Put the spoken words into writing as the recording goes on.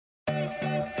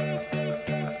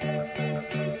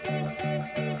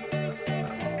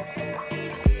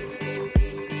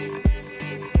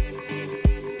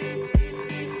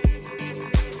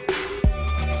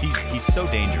so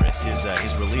dangerous. His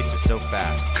release is so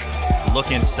fast.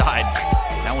 Look inside.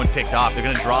 That one picked off. They're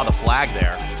going to draw the flag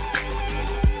there.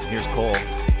 Here's Cole.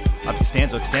 Up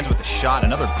Costanzo. Costanzo with the shot.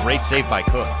 Another great save by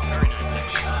Cook. Very nice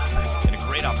save. And a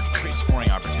great scoring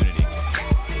opportunity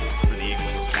for the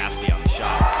Eagles. It was Cassidy on the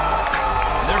shot.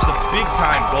 And there's the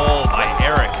big-time goal by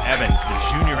Eric Evans, the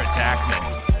junior attackman.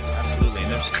 Absolutely.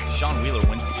 And there's Sean Wheeler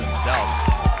wins it to himself.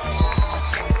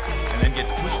 And then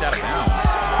gets pushed out of bounds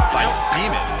by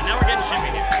Seaman. And now we're getting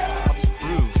shimmy here. Let's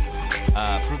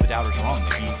prove the doubters wrong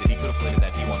that he could have played at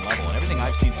that D1 level. And everything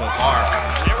I've seen so far,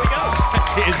 There we go.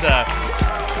 is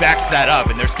backs that up.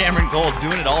 And there's Cameron Gold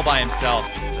doing it all by himself.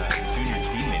 The junior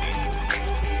D-mini.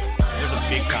 There's a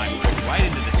big time right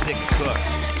into the stick of Cook.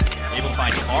 Able to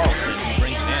find Carlson, who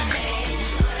brings it in.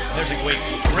 And there's a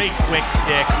great quick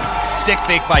stick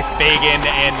fake by Fagan,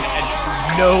 and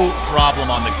no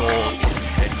problem on the goal.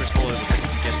 And Chris Cole able to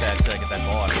get that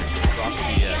ball out. Drops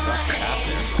the pass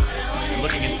there. And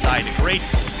looking inside, a great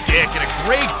stick and a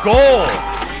great goal.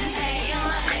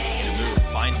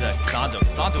 Finds Costanzo.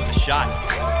 Costanzo with the shot.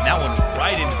 And that one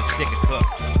right into the stick of Cook.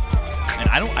 And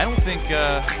I don't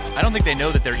think they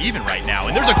know that they're even right now.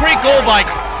 And there's a great goal by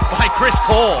Chris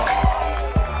Cole.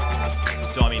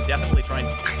 So I mean, definitely trying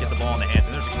to get the ball in the hands.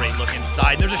 And there's a great look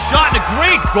inside. There's a shot and a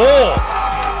great goal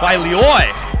by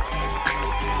Leoy.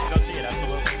 Go see it,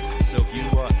 absolutely. So if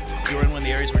you're in one of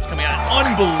the areas where it's coming out,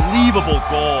 an unbelievable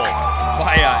goal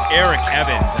by Eric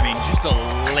Evans. I mean, just a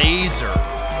laser.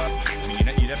 I mean,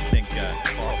 you'd have to think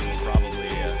Carlson's probably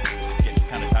getting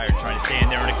kind of tired trying to stay in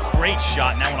there. And a great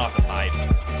shot, and that one off the pipe.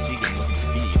 Segan looking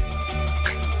to feed.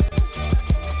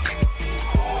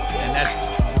 And that's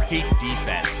great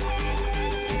defense.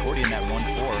 Concordia in that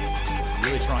 1-4,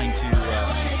 really trying to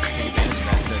take advantage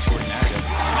of that short matchup.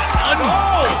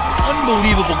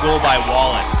 Unbelievable goal by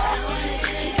Wallace.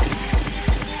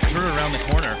 Turn it around the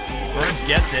corner. Burns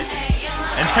gets it.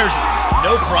 And there's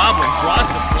no problem. Draws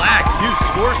the flag, too.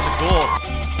 Scores the goal.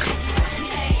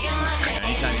 And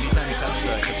anytime he cuts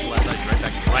the left side, he's right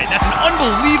back to the right. And that's an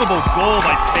unbelievable goal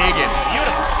by Fagan.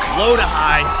 Beautiful. Low to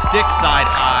high, stick side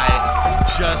high.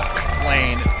 Just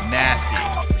plain nasty.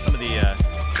 For some of the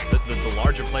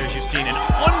larger players you've seen, an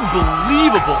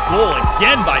unbelievable goal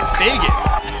again by Fagan.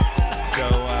 So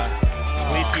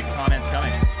please keep the comments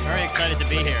coming. Very excited to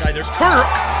be here. Inside, there's Turner,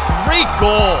 great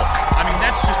goal. I mean,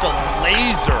 that's just a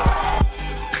laser.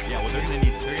 Yeah, well, they're gonna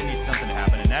need something to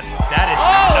happen, and that is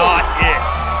not it.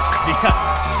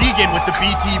 Segan with the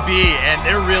BTB, and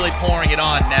they're really pouring it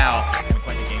on now. Haven't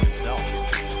quite the game himself.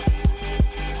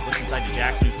 Looks inside to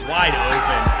Jackson, who's wide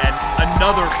open, and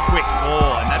another quick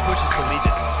goal, and that pushes the lead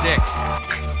to 6.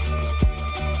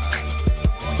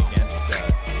 Going against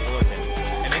Fullerton,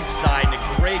 and inside, and a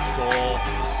great goal.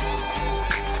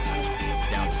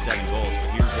 Down to 7 goals, but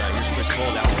here's Chris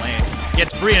Cole down the lane.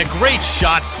 Gets free, and a great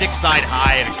shot, stick side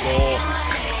high, and a goal.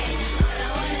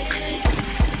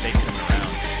 Fagan coming around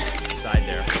inside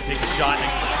there, takes a shot,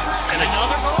 and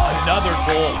another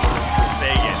goal for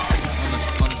Fagan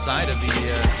on the side of the.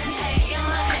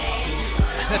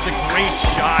 That's a great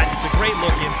shot. It's a great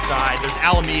look inside. There's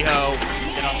Alamijo.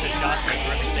 Get off the shots, but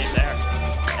terrific save there.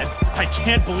 And I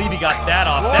can't believe he got that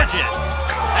off. Gorgeous.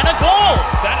 And a goal.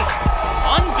 That is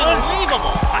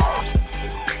unbelievable.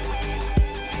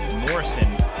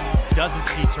 Morrison doesn't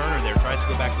see Turner there. Tries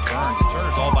to go back to Burns. And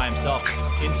Turner's all by himself.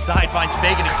 Inside finds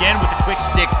Fagan again with the quick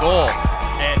stick goal.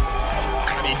 And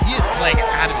I mean, he is playing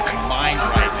out of his mind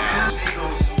right now.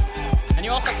 And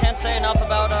you also can't say enough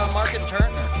about Marcus Turner.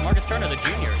 Marcus Turner, the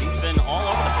junior. He's been all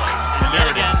over the place. And there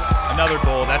it is. Another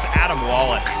goal. That's Adam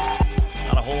Wallace.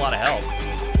 Not a whole lot of help.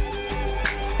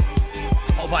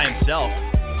 All by himself.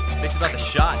 Thinks about the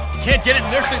shot. Can't get it.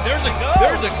 There's a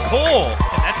goal.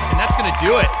 And that's going to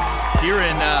do it. Here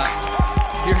in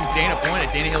Dana Point at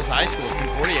Dana Hills High School,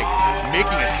 Concordia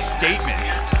making a statement.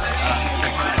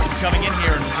 Coming in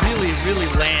here and really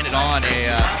landed on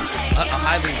a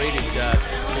highly rated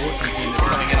Fullerton team that's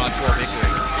coming in on 12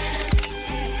 victories.